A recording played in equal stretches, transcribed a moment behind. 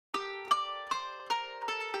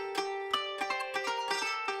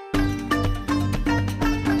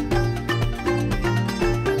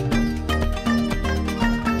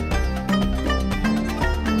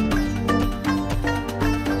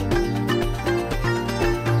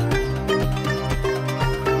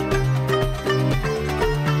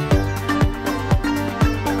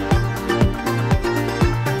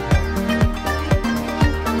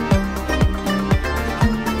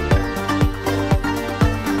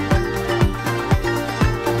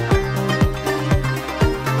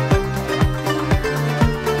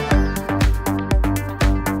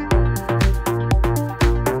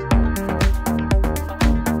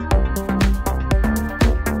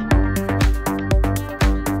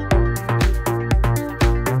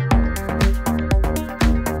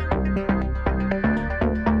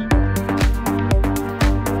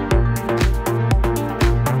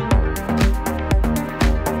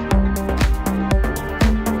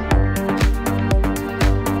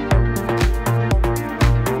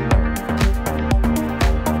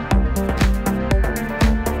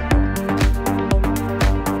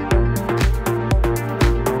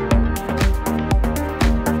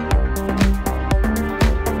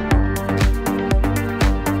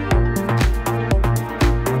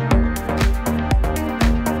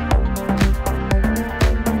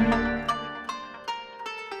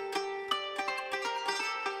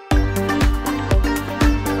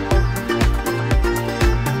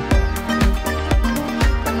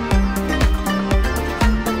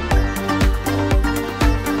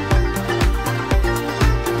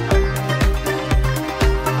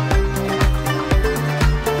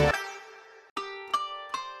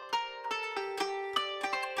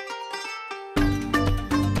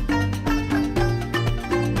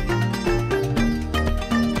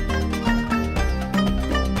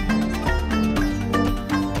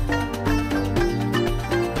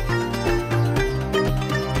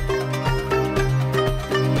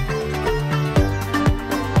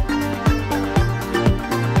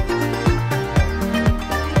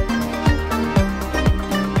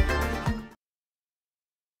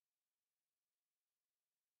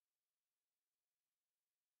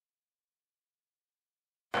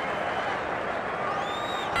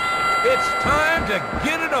It's time to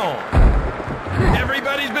get it on.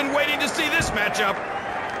 Everybody's been waiting to see this matchup.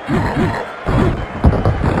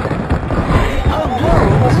 He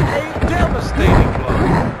unloads a devastating blow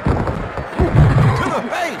to the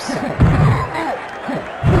face.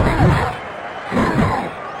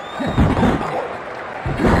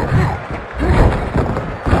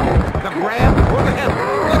 The grab for the head.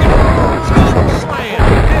 Look at the choke slam.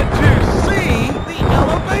 Did you see the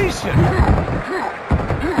elevation?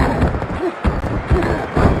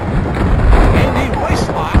 And he waist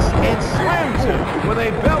locks and slams him with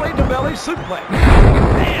a belly-to-belly suplex.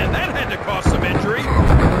 Man, that had to cause some injury.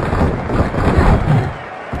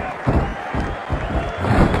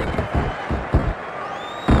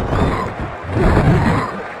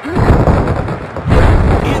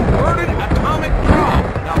 Inverted atomic drop.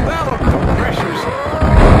 Now that'll put pressures.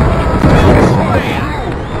 Still slam.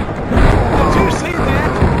 Did you see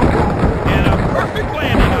that? And a perfect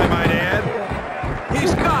landing, I might add.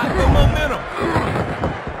 He's got the momentum.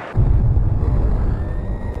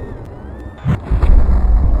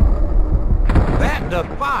 That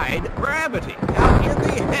defied gravity. How in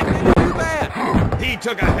the heck did he do that? He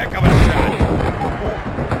took a heck of a shot.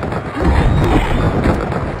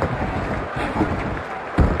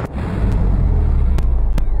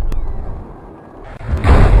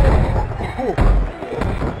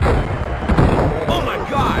 Oh my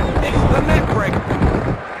God, it's the neck breaker.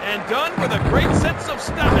 And done with a great sense of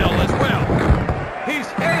style as well. He's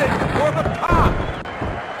headed for the top.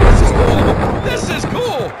 This is cool. This is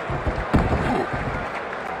cool.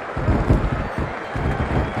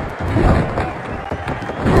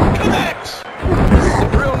 Connects. This is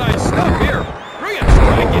some real nice stuff here. Brilliant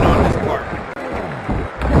striking on his part.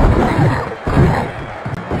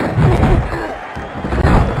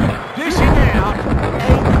 Dishing out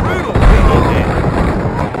a brutal kicking there.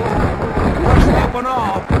 First up and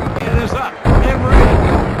off, it is up and ready.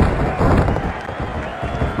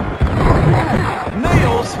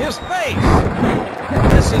 Nails his face.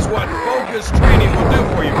 This is what focused training will do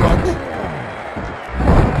for you, folks.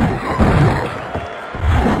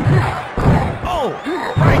 Oh,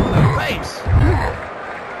 right in the face.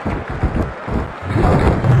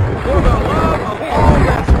 For the love of all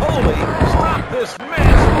that's holy, stop this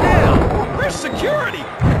mess now. Where's security?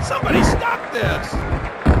 Somebody stop this.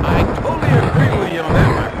 I totally agree with you on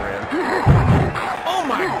that, my friend. Oh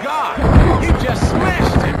my God, he just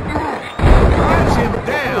smashed him. Drives him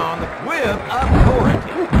down with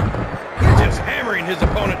authority. He's just hammering his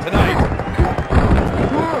opponent tonight.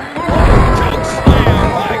 Choke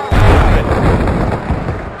slam, my God.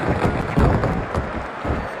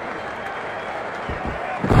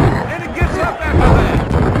 And he gets up after that.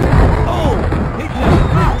 Oh, he just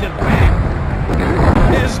knocked him back.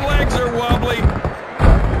 His legs are wobbly.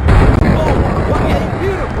 Oh, what a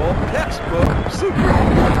beautiful textbook super.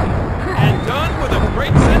 And done with a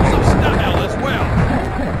great sense of style as well.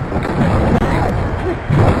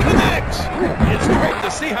 Connects. It's great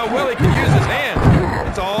to see how well he can use his hands.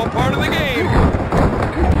 It's all part of the game.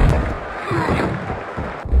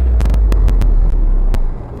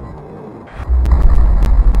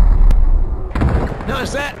 Now,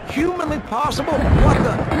 is that humanly possible? What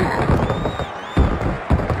the?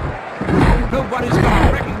 Nobody's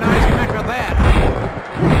gonna recognize him after that.